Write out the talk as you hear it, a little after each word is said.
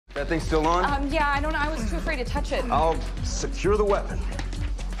That thing still on? Yeah, I don't know. I was too afraid to touch it. I'll secure the weapon.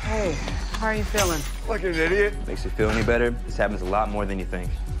 Hey, how are you feeling? Like an idiot. Makes you feel any better? This happens a lot more than you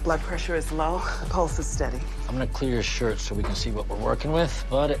think. Blood pressure is low, pulse is steady. I'm gonna clear your shirt so we can see what we're working with,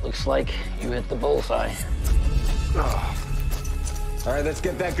 but it looks like you hit the bullseye. Oh. All right, let's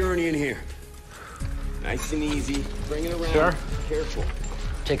get that gurney in here. Nice and easy. Bring it around. Sure. Careful.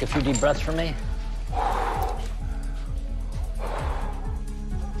 Take a few deep breaths for me.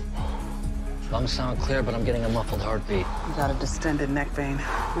 Lungs sound clear, but I'm getting a muffled heartbeat. You got a distended neck vein.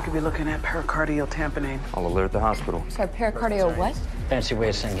 We could be looking at pericardial tamponade. I'll alert the hospital. So pericardial what? Fancy way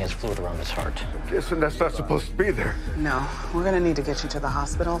of saying he has fluid around his heart. Guessing that's not supposed to be there. No, we're gonna need to get you to the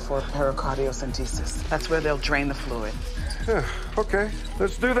hospital for pericardiocentesis. That's where they'll drain the fluid. Yeah, okay,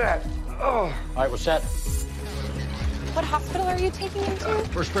 let's do that. Oh. All right, we're set. What hospital are you taking him to?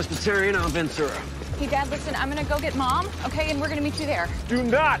 First Presbyterian on Ventura. Hey, Dad, listen, I'm gonna go get Mom, okay? And we're gonna meet you there. Do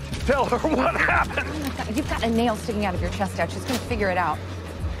not tell her what happened. Oh my God, you've got a nail sticking out of your chest out. She's gonna figure it out.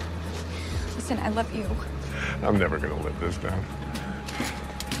 Listen, I love you. I'm never gonna live this down.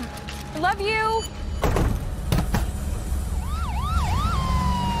 I love you.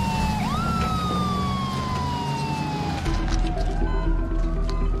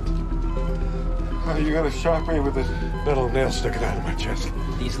 You gotta shock me with this metal nail sticking out of my chest.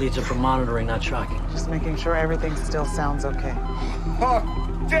 These leads are for monitoring, not shocking. Just making sure everything still sounds okay.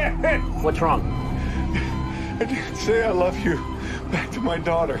 Oh, damn it! What's wrong? I didn't say I love you back to my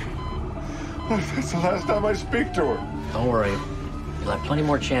daughter. That's the last time I speak to her. Don't worry. You'll have plenty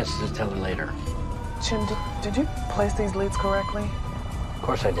more chances to tell her later. Jim, did you place these leads correctly? Of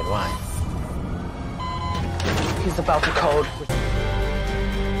course I did. Why? He's about to code.